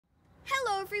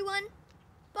everyone.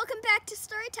 Welcome back to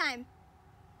Storytime.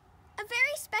 A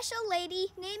very special lady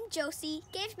named Josie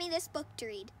gave me this book to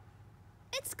read.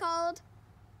 It's called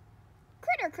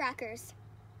Critter Crackers,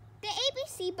 the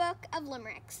ABC book of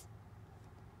Limericks.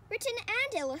 Written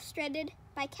and illustrated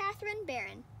by Kathryn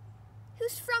Barron,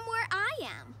 who's from where I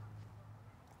am.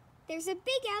 There's a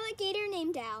big alligator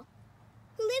named Al,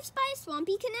 who lives by a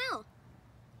swampy canal.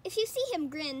 If you see him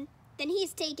grin, then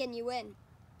he's taken you in.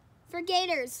 For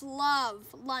gators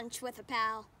love lunch with a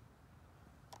pal.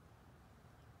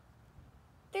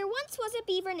 There once was a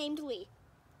beaver named Lee,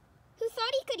 who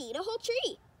thought he could eat a whole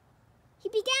tree. He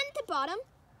began at the bottom,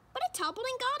 but it toppled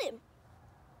and got him.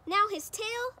 Now his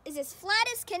tail is as flat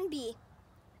as can be.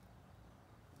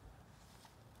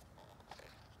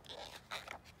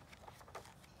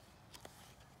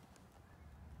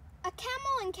 A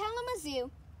camel in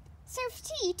Kalamazoo served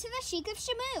tea to the Sheik of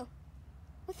Shamu.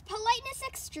 With politeness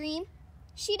extreme,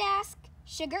 she'd ask,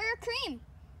 sugar or cream?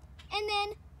 And then,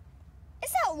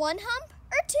 is that one hump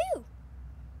or two?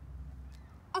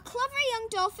 A clever young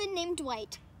dolphin named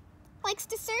Dwight likes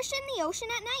to search in the ocean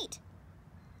at night.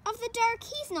 Of the dark,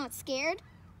 he's not scared,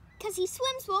 'cause he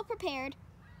swims well prepared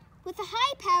with a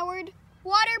high-powered,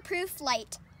 waterproof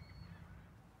light.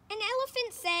 An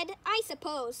elephant said, I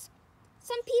suppose,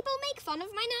 some people make fun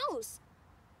of my nose.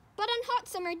 But on hot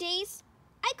summer days,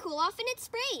 I cool off in its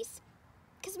sprays,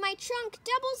 'cause my trunk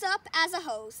doubles up as a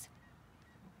hose.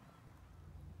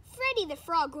 Freddy the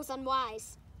Frog was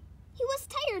unwise. He was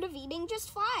tired of eating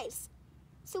just flies.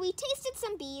 So he tasted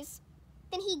some bees,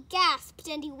 then he gasped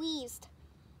and he wheezed.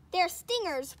 Their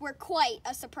stingers were quite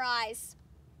a surprise.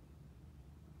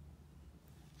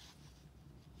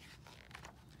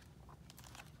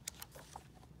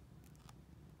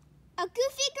 A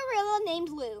goofy gorilla named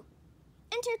Lou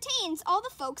entertains all the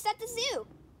folks at the zoo.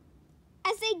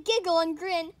 As they giggle and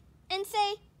grin and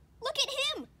say, look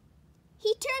at him.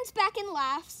 He turns back and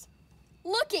laughs,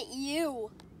 look at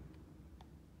you.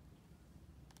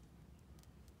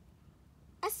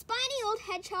 A spiny old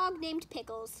hedgehog named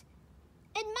Pickles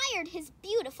admired his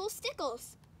beautiful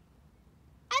stickles.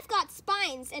 I've got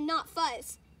spines and not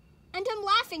fuzz, and I'm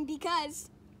laughing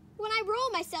because when I roll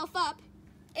myself up,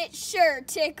 it sure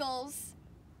tickles.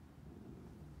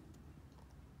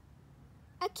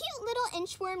 A cute little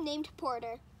inchworm named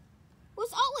Porter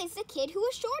was always the kid who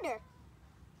was shorter.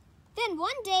 Then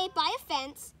one day by a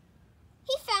fence,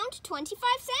 he found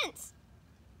 25 cents.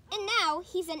 And now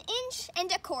he's an inch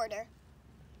and a quarter.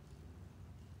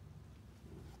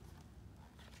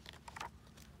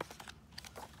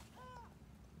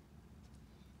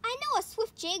 I know a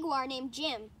swift jaguar named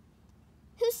Jim,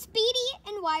 who's speedy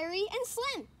and wiry and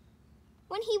slim.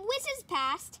 When he whizzes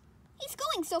past, he's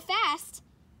going so fast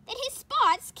that his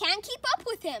spots can't keep up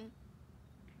with him.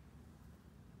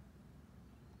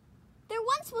 There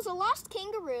once was a lost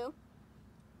kangaroo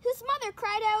whose mother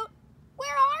cried out,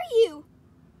 where are you?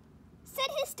 Said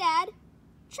his dad,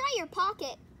 try your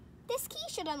pocket. This key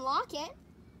should unlock it.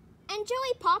 And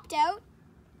Joey popped out,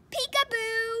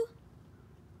 peekaboo!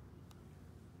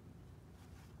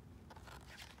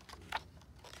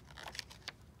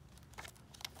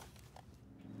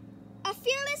 A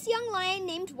fearless young lion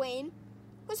named Wayne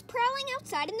was prowling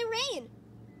outside in the rain.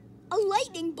 A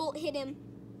lightning bolt hit him.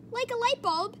 Like a light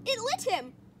bulb, it lit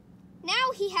him.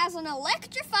 Now he has an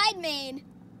electrified mane.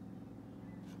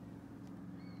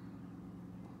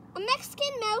 A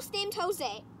Mexican mouse named Jose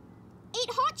ate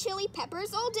hot chili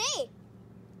peppers all day.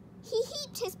 He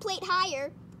heaped his plate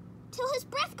higher till his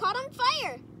breath caught on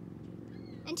fire,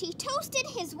 and he toasted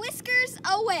his whiskers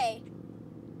away.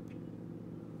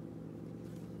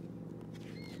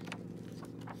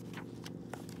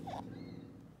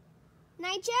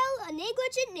 Nigel, a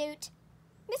negligent newt,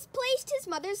 misplaced his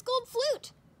mother's gold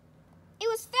flute. It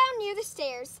was found near the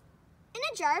stairs, in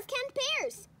a jar of canned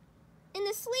pears, in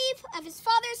the sleeve of his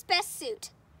father's best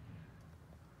suit.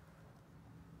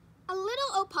 A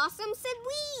little opossum said,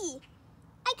 wee!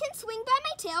 I can swing by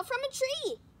my tail from a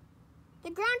tree.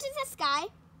 The ground is the sky,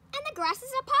 and the grass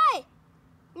is up high.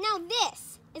 Now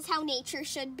this is how nature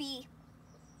should be.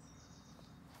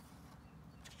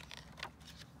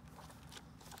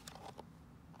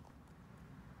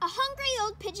 A hungry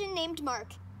old pigeon named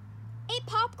Mark ate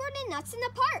popcorn and nuts in the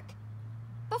park.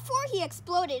 Before he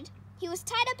exploded, he was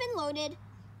tied up and loaded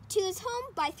to his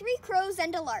home by 3 crows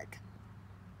and a lark.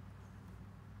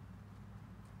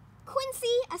 Quincy,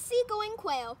 a seagoing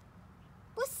quail,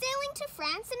 was sailing to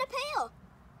France in a pail.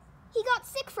 He got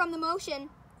sick from the motion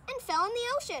and fell in the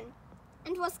ocean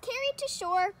and was carried to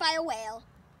shore by a whale.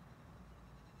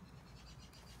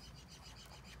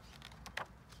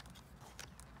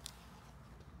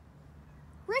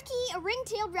 Ricky, a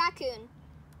ring-tailed raccoon,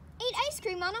 ate ice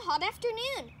cream on a hot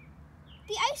afternoon.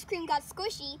 The ice cream got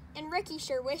squishy, and Ricky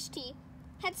sure wished he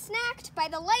had snacked by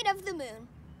the light of the moon.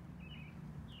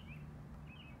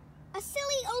 A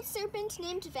silly old serpent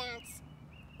named Vance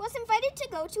was invited to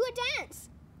go to a dance.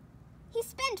 He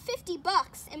spent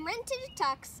 $50 and rented a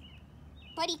tux,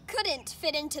 but he couldn't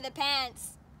fit into the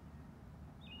pants.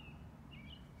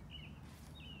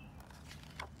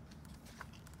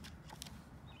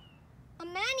 A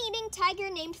man-eating tiger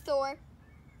named Thor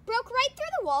broke right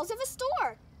through the walls of a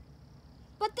store.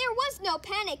 But there was no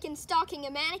panic in stalking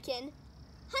a mannequin.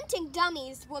 Hunting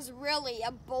dummies was really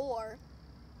a bore.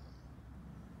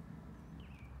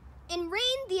 In rain,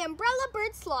 the umbrella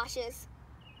bird sloshes.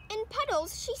 In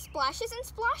puddles, she splashes and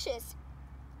splashes.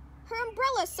 Her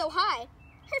umbrella's so high,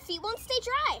 her feet won't stay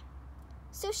dry.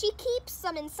 So she keeps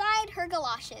some inside her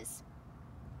galoshes.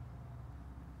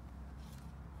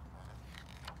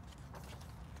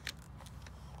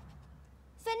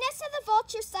 Vanessa the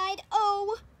vulture sighed,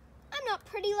 "Oh, I'm not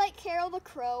pretty like Carol the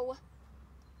crow."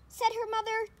 Said her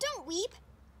mother, "Don't weep,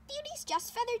 beauty's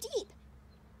just feather deep.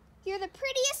 You're the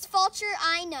prettiest vulture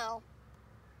I know."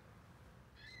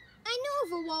 I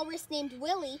know of a walrus named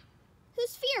Willie,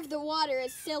 whose fear of the water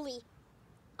is silly.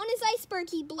 On his iceberg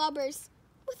he blubbers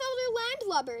with other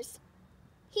landlubbers.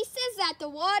 He says that the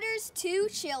water's too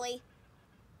chilly.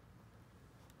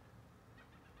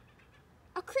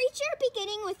 A creature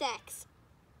beginning with X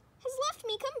has left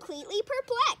me completely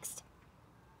perplexed.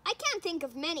 I can't think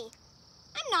of many.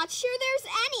 I'm not sure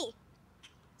there's any.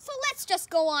 So let's just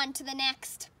go on to the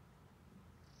next.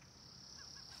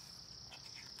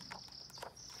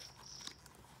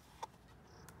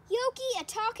 Yogi, a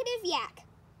talkative yak,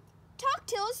 talked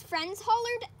till his friends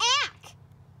hollered, "Ack!"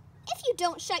 If you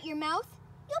don't shut your mouth,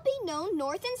 you'll be known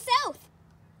north and south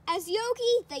as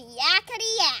Yogi the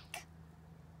Yakety Yak.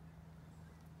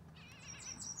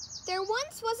 There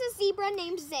once was a zebra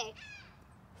named Zay,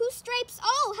 whose stripes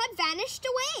all had vanished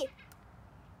away.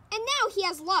 And now he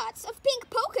has lots of pink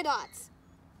polka dots,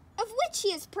 of which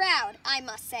he is proud, I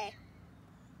must say.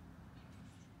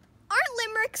 Aren't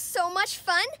limericks so much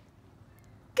fun?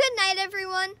 Good night,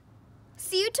 everyone.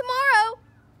 See you tomorrow.